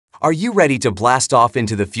Are you ready to blast off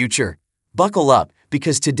into the future? Buckle up,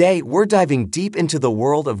 because today we're diving deep into the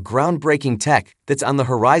world of groundbreaking tech that's on the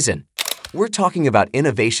horizon. We're talking about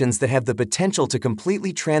innovations that have the potential to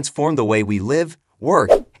completely transform the way we live,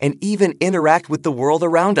 work, and even interact with the world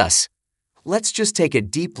around us. Let's just take a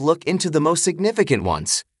deep look into the most significant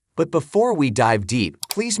ones. But before we dive deep,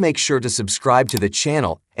 please make sure to subscribe to the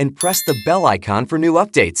channel and press the bell icon for new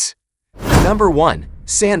updates. Number 1.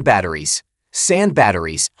 Sand batteries. Sand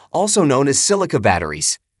batteries, also known as silica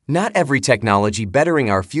batteries. Not every technology bettering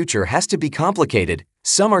our future has to be complicated.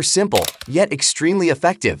 Some are simple, yet extremely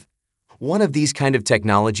effective. One of these kind of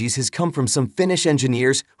technologies has come from some Finnish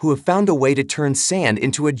engineers who have found a way to turn sand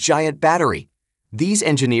into a giant battery. These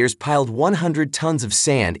engineers piled 100 tons of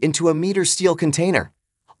sand into a meter steel container.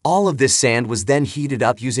 All of this sand was then heated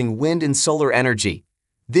up using wind and solar energy.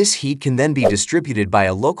 This heat can then be distributed by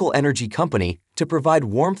a local energy company to provide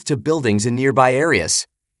warmth to buildings in nearby areas.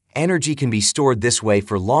 Energy can be stored this way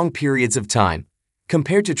for long periods of time.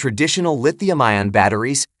 Compared to traditional lithium-ion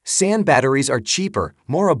batteries, sand batteries are cheaper,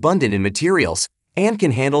 more abundant in materials, and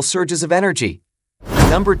can handle surges of energy.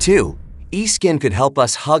 Number 2. Eskin could help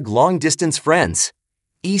us hug long-distance friends.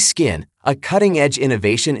 Eskin, a cutting-edge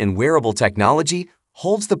innovation in wearable technology,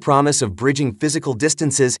 holds the promise of bridging physical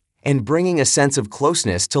distances and bringing a sense of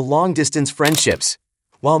closeness to long-distance friendships.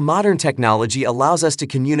 While modern technology allows us to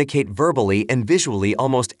communicate verbally and visually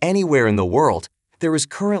almost anywhere in the world, there is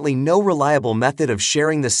currently no reliable method of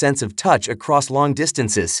sharing the sense of touch across long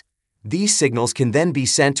distances. These signals can then be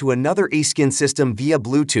sent to another Eskin system via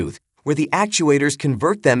Bluetooth, where the actuators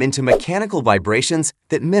convert them into mechanical vibrations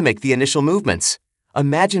that mimic the initial movements.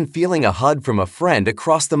 Imagine feeling a hug from a friend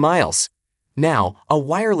across the miles. Now, a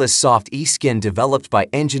wireless soft Eskin developed by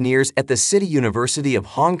engineers at the City University of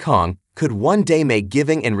Hong Kong could one day make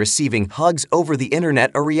giving and receiving hugs over the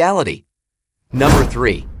internet a reality. Number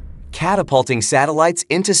 3. Catapulting satellites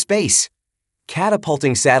into space.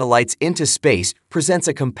 Catapulting satellites into space presents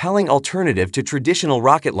a compelling alternative to traditional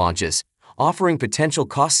rocket launches, offering potential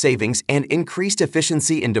cost savings and increased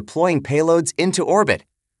efficiency in deploying payloads into orbit.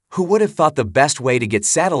 Who would have thought the best way to get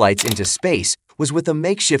satellites into space was with a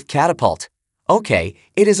makeshift catapult? Okay,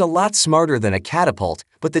 it is a lot smarter than a catapult,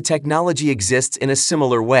 but the technology exists in a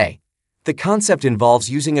similar way. The concept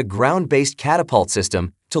involves using a ground-based catapult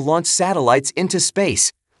system to launch satellites into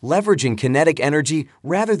space, leveraging kinetic energy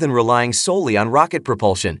rather than relying solely on rocket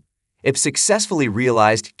propulsion. If successfully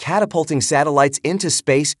realized, catapulting satellites into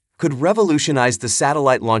space could revolutionize the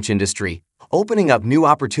satellite launch industry, opening up new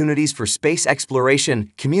opportunities for space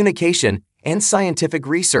exploration, communication, and scientific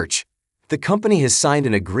research. The company has signed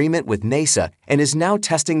an agreement with NASA and is now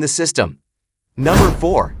testing the system. Number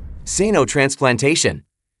 4. Xenotransplantation.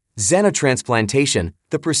 Xenotransplantation,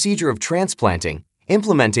 the procedure of transplanting,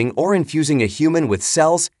 implementing or infusing a human with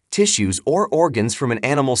cells, tissues, or organs from an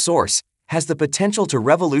animal source, has the potential to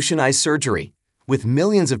revolutionize surgery. With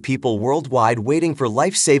millions of people worldwide waiting for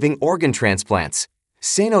life-saving organ transplants,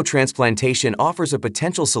 xenotransplantation offers a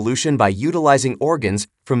potential solution by utilizing organs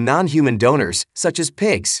from non-human donors, such as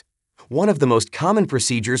pigs. One of the most common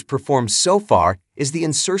procedures performed so far is the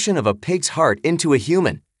insertion of a pig's heart into a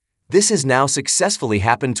human. This has now successfully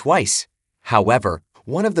happened twice. However,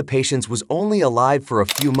 one of the patients was only alive for a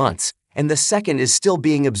few months, and the second is still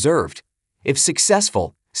being observed. If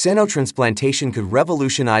successful, xenotransplantation could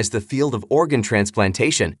revolutionize the field of organ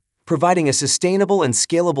transplantation, providing a sustainable and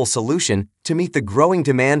scalable solution to meet the growing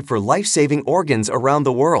demand for life-saving organs around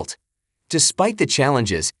the world. Despite the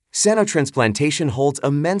challenges, xenotransplantation holds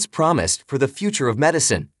immense promise for the future of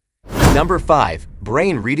medicine. Number 5.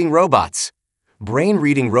 Brain-reading robots.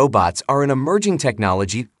 Brain-reading robots are an emerging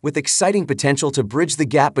technology with exciting potential to bridge the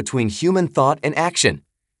gap between human thought and action.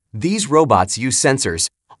 These robots use sensors,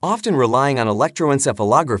 often relying on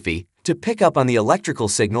electroencephalography, to pick up on the electrical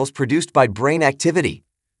signals produced by brain activity.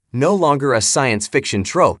 No longer a science fiction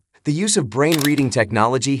trope, the use of brain-reading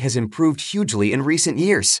technology has improved hugely in recent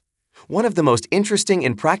years. One of the most interesting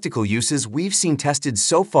and practical uses we've seen tested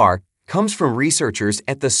so far comes from researchers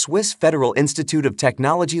at the Swiss Federal Institute of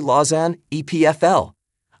Technology Lausanne, EPFL.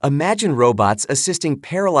 Imagine robots assisting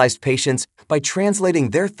paralyzed patients by translating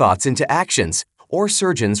their thoughts into actions, or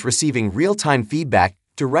surgeons receiving real-time feedback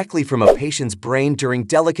directly from a patient's brain during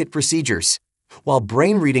delicate procedures. While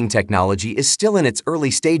brain-reading technology is still in its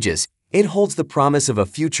early stages, it holds the promise of a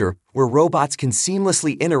future where robots can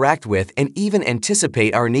seamlessly interact with and even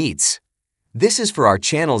anticipate our needs. This is for our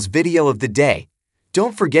channel's video of the day.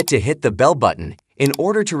 Don't forget to hit the bell button in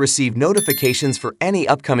order to receive notifications for any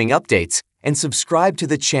upcoming updates, and subscribe to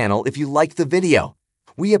the channel if you liked the video.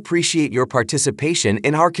 We appreciate your participation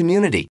in our community.